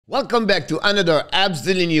Welcome back to another Habs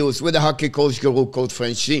Daily News with the hockey coach Guru, Coach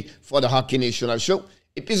Frenchy for the Hockey National Show.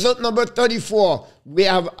 Episode number 34. We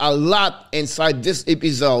have a lot inside this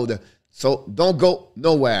episode, so don't go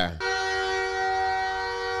nowhere.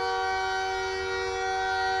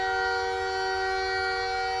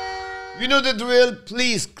 You know the drill.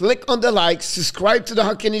 Please click on the like, subscribe to the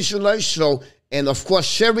Hockey National Show, and of course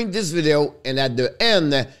sharing this video. And at the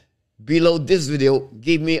end, below this video,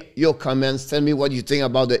 give me your comments. Tell me what you think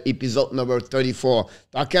about the episode number 34.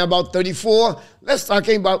 Talking about 34, let's talk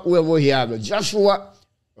about where we have Joshua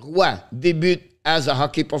Roy debut as a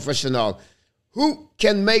hockey professional. Who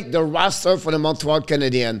can make the roster for the Montreal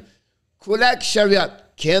Canadiens? Kulak Chariot,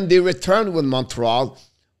 can they return with Montreal?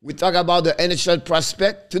 We talk about the NHL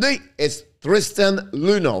prospect. Today, it's Tristan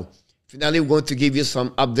LUNEAU. Finally, we're going to give you some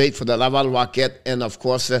update for the Laval Rocket and, of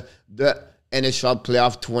course, the NHL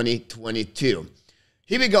Playoff 2022.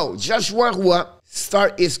 Here we go. Joshua Roy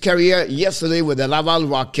started his career yesterday with the Laval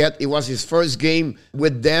Rocket. It was his first game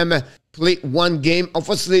with them. Played one game.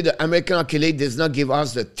 Unfortunately, the American Hockey League does not give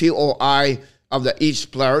us the TOI of the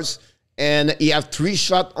each players. And he had 3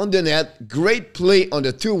 shots on the net. Great play on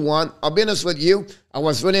the 2-1. I'll be honest with you, I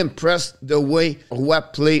was really impressed the way Roy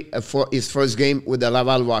played for his first game with the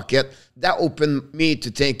Laval Rocket. That opened me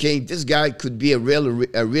to thinking this guy could be a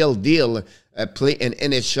real deal play in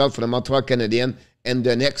NHL for the Montreal Canadiens in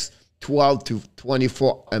the next 12 to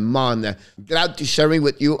 24 months. Glad to sharing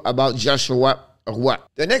with you about Joshua Roy.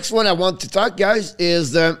 The next one I want to talk, guys,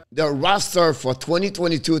 is the roster for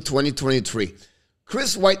 2022-2023.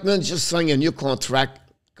 Chris Whiteman just signed a new contract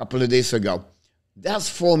a couple of days ago. That's,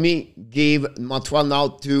 for me, gave Montreal now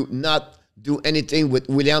to not do anything with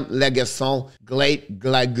William Lagesson, Glade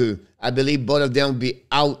Glagu. I believe both of them will be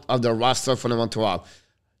out of the roster for the Montreal.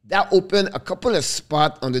 That opened a couple of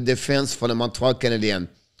spots on the defense for the Montreal Canadiens.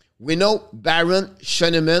 We know Barron,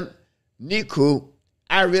 Schoenemann, Niku,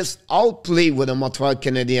 Harris all play with the Montreal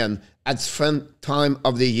Canadiens at different time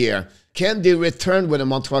of the year. Can they return with the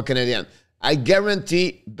Montreal Canadiens? I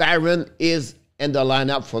guarantee Barron is in the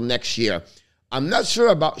lineup for next year. I'm not sure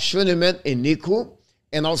about Schoenemann and Niku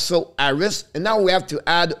and also Harris. And now we have to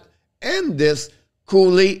add in this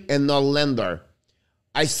Cooley and Norlander.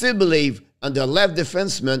 I still believe on the left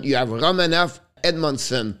defenseman, you have Romanov,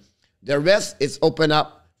 Edmondson. The rest is open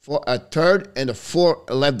up for a third and a fourth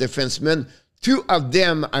left defenseman. 2 of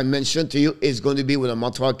them, I mentioned to you, is going to be with the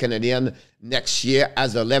Montreal Canadiens next year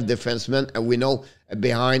as a left defenseman. And we know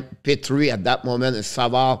behind Petrie at that moment is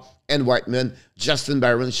Savard and Whiteman. Justin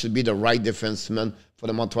Barron should be the right defenseman for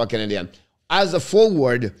the Montreal Canadiens. As a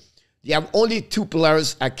forward, you have only 2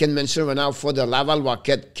 players I can mention right now for the Laval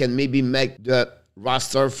Rocket can maybe make the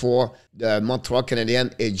roster for the Montreal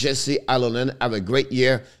Canadiens. Jesse Allen have a great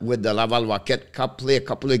year with the Laval Rocket. Play a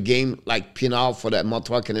couple of games like Pinard for the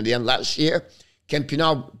Montreal Canadiens last year. Can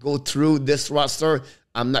Pinard go through this roster?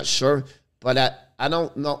 I'm not sure, but I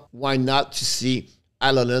don't know why not to see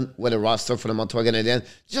Allen with a roster for the Montreal Canadiens.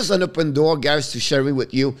 Just an open door, guys, to sharing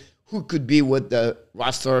with you who could be with the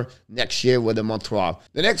roster next year with the Montreal.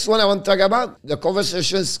 The next one I want to talk about, the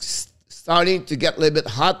conversation's starting to get a little bit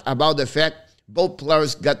hot about the fact both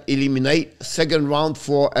players got eliminated. Second round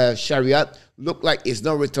for Chariot. Look like he's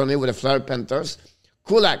not returning with the Florida Panthers.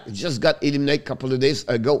 Kulak just got eliminated a couple of days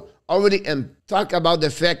ago. Already talk about the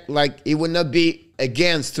fact like he would not be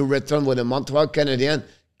against to return with the Montreal Canadiens.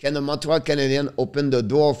 Can the Montreal Canadiens open the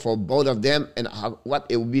door for both of them, and what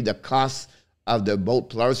it will be the cost of the both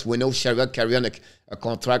players? We know Chariot carrying a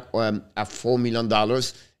contract at $4 million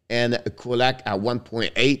and Kulak at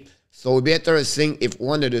 1.8. So it would be interesting if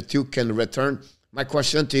one of the 2 can return. My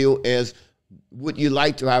question to you is, would you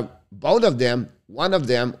like to have both of them, one of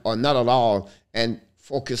them, or not at all, and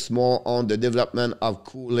focus more on the development of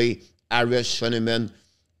Cooley, Harris, Schoenemann,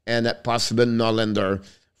 and possible Norlander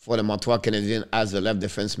for the Montreal Canadiens as a left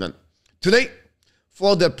defenseman? Today,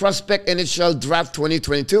 for the Prospect NHL Draft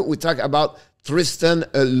 2022, we talk about Tristan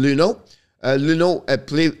LUNEAU.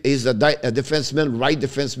 LUNEAU is a defenseman, right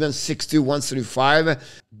defenseman, 6'2",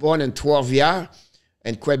 135, born in Trois-Rivières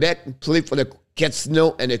in Quebec. Played for the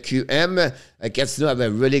Gatineau and the QM. Gatineau have a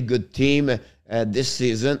really good team this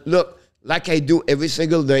season. Look, like I do every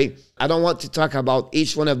single day, I don't want to talk about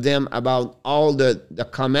each one of them, about all the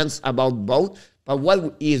comments about both. But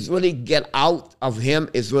what is really get out of him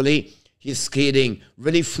is really his skating,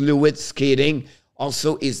 really fluid skating.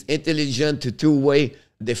 Also, he's intelligent to two-way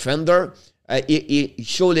defender. He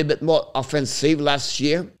showed a bit more offensive last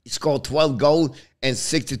year. He scored 12 goals in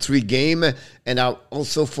 63 games and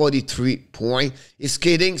also 43 points. His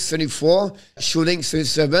skating, 74, shooting,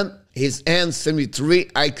 77. His hands, 73,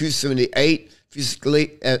 IQ, 78,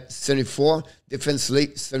 Physically 74,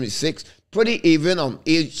 defensively 76. Pretty even on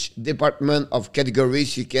each department of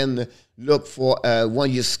categories. You can look for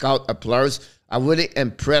when you scout a players. I'm really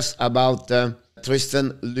impressed about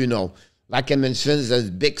TRISTAN LUNEAU. Like I mentioned, there's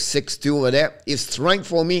a big 6'2" over there. His strength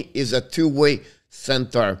for me is a two-way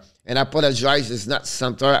center. And I apologize, it's not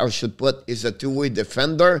center. I should put is a two-way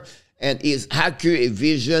defender. And his accurate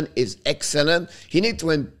vision is excellent.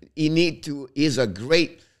 He's a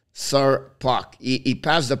great puck. He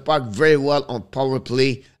passed the puck very well on power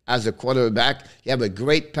play as a quarterback. He have a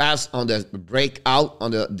great pass on the breakout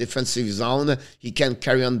on the defensive zone. He can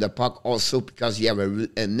carry on the puck also because he have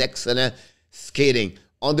an excellent skating.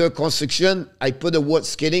 Under construction, I put the word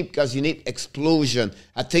skating because you need explosion.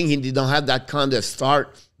 I think he didn't have that kind of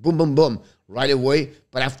start, boom, boom, boom, right away.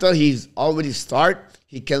 But after he's already start,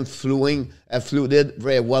 he can fluid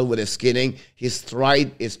very well with his skating. His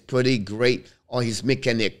stride is pretty great on his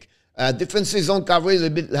mechanic. Defensive zone coverage a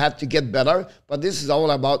bit have to get better, but this is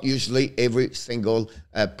all about usually every single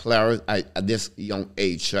player at this young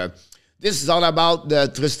age. This is all about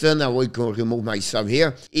Tristan. I will remove myself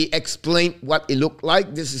here. He explained what it looked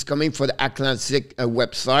like. This is coming from the Atlantic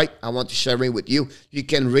website. I want to share it with you. You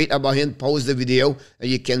can read about him, pause the video, and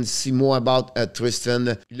you can see more about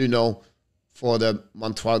TRISTAN LUNEAU for the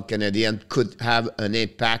Montreal Canadiens. Could have an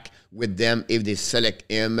impact with them if they select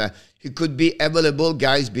him. He could be available,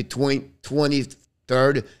 guys, between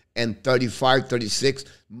 23rd and 35, 36.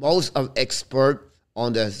 Most of experts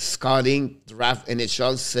on the scouting draft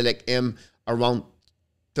NHL select him around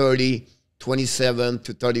 30, 27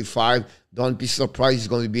 to 35. Don't be surprised, it's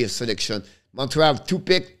going to be a selection. Montreal have 2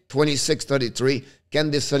 picks, 26, 33. Can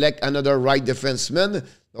they select another right defenseman? That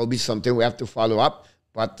will be something we have to follow up.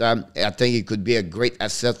 But I think it could be a great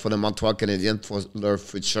asset for the Montreal Canadiens for their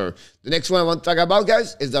future. The next one I want to talk about,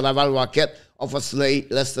 guys, is the Laval Rocket. Obviously,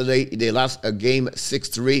 yesterday they lost a game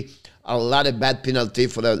 6-3. A lot of bad penalty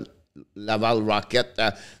for the Laval Rocket.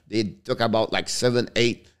 They took about like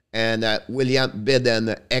 7-8. And William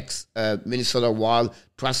Beden, ex-Minnesota Wild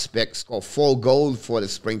prospect, scored 4 goals for the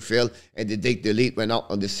Springfield. And they take the lead right now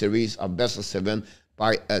on the series of best of 7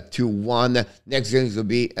 by 2-1. Next game will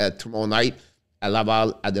be tomorrow night.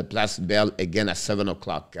 Laval at the Place Bell again at 7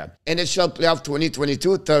 o'clock. NHL Playoff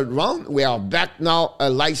 2022, third round. We are back now,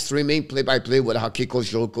 live streaming, play-by-play with hockey coach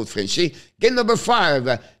Joko Frenchy. Game number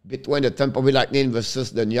 5 between the Tampa Bay Lightning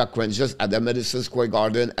versus the New York Rangers at the Madison Square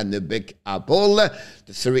Garden and the Big Apple. The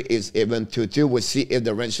series is even 2-2. We'll see if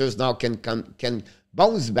the Rangers now can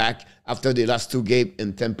bounce back after the last 2 games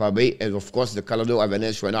in Tampa Bay. And of course, the Colorado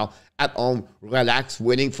Avalanche right now at home, relax,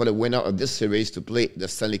 waiting for the winner of this series to play the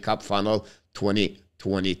Stanley Cup Final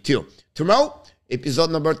 2022. Tomorrow,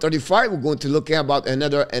 episode number 35, we're going to look about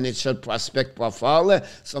another NHL prospect profile.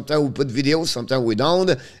 Sometimes we put videos, sometimes we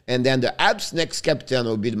don't. And then the Habs next captain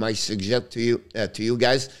will be my suggestion to you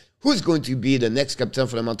guys. Who's going to be the next captain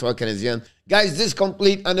for the Montreal Canadiens? Guys, this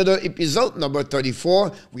complete another episode, number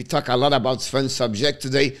 34. We talk a lot about fun subject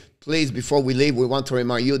today. Please, before we leave, we want to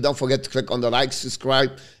remind you, don't forget to click on the like,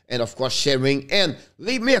 subscribe, and of course, sharing. And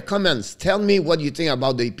leave me a comment. Tell me what you think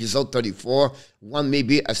about the episode 34. One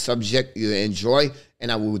maybe a subject you enjoy,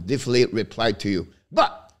 and I will definitely reply to you.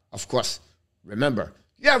 But, of course, remember,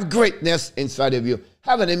 you have greatness inside of you.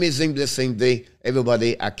 Have an amazing, blessing day.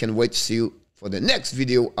 Everybody, I can't wait to see you for the next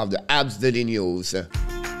video of the Habs Daily News.